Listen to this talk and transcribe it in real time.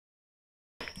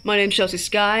My name's Chelsea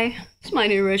Sky. It's my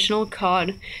new original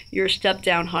called Your Step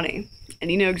Down Honey.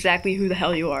 And you know exactly who the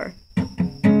hell you are.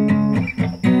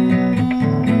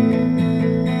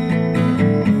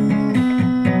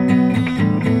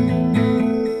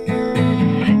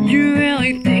 You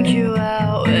really think you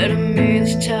outwitted me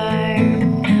this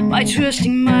time by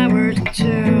twisting my words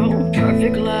into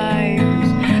perfect lies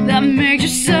that make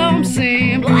yourself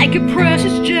seem like a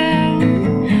precious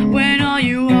gem when all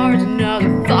you are is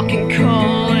another fucking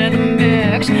coal in the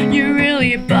mix. You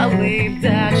really believe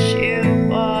that you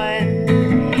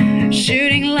won,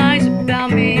 shooting lies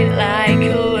about me like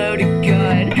a loaded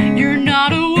gun. You're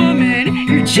not a woman,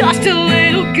 you're just a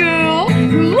little girl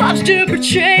who loves to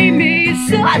portray me as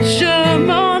such a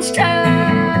monster.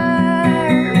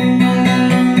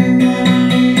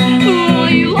 All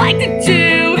you like to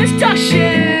do is talk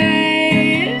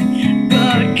shit,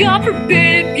 but God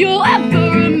forbid if you'll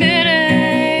ever admit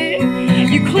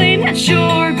it. You claim that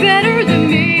you're better than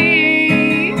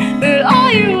me, but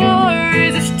all you are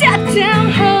is a step down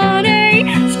honey,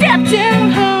 step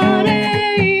down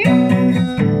honey,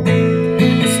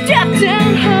 a step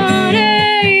down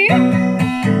honey.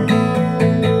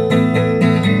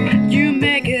 You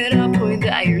make it a point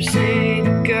that you're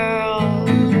saying, girl,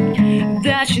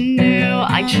 that you knew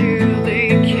I truly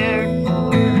cared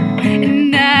for,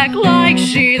 and act like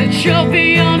she's a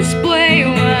trophy on display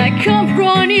when I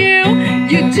confront you.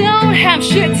 You don't have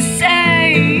shit to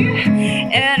say,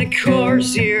 and of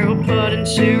course you put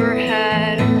into her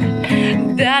head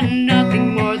that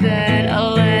nothing more than a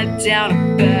letdown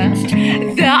at best,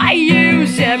 that I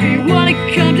use everyone I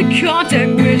come to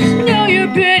contact with. Just know your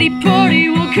pity party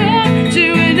will come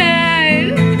to an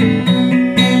end.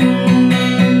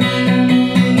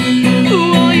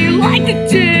 All you like to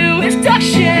do is talk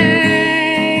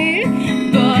shit,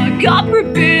 but God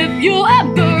forbid if you'll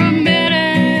ever admit it.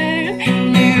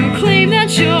 You claim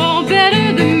that you're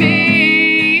better than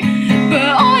me, but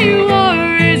all you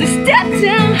are is a step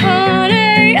down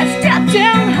honey, a step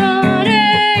down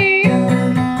honey,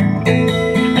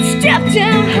 a step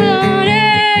down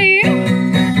honey,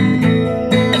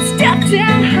 a step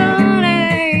down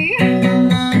honey,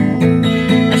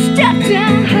 a step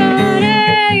down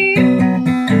honey.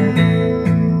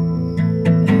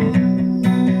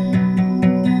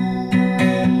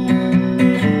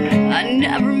 I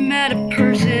never met a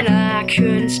person I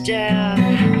couldn't stand,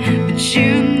 but you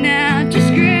and that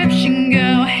description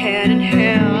go hand in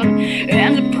hand.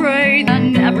 And I pray that I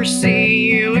never see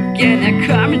you again, that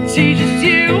karma teaches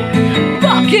you a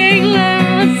fucking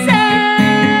lesson,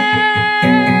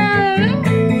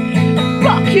 a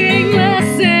fucking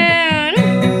lesson.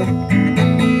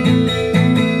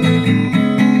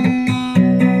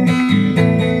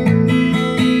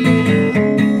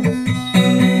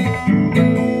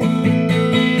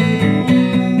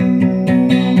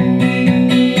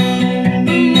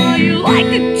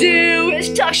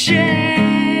 Talk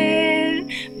shit,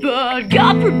 but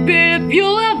God forbid if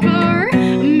you'll ever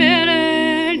admit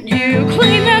it. You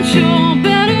claim that you're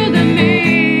better than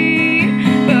me,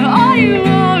 but all you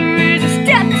are is a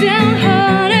step down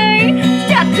honey,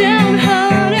 step down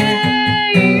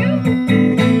honey,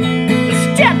 a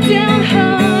step down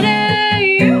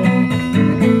honey,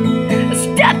 a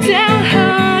step down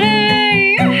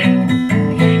honey.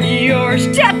 You're a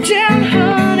step down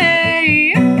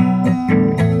honey,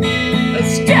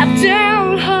 step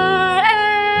down, honey.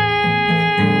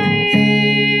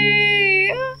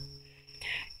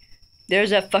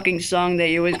 There's that fucking song that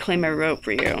you always claim I wrote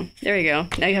for you. There you go.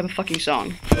 Now you have a fucking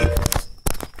song.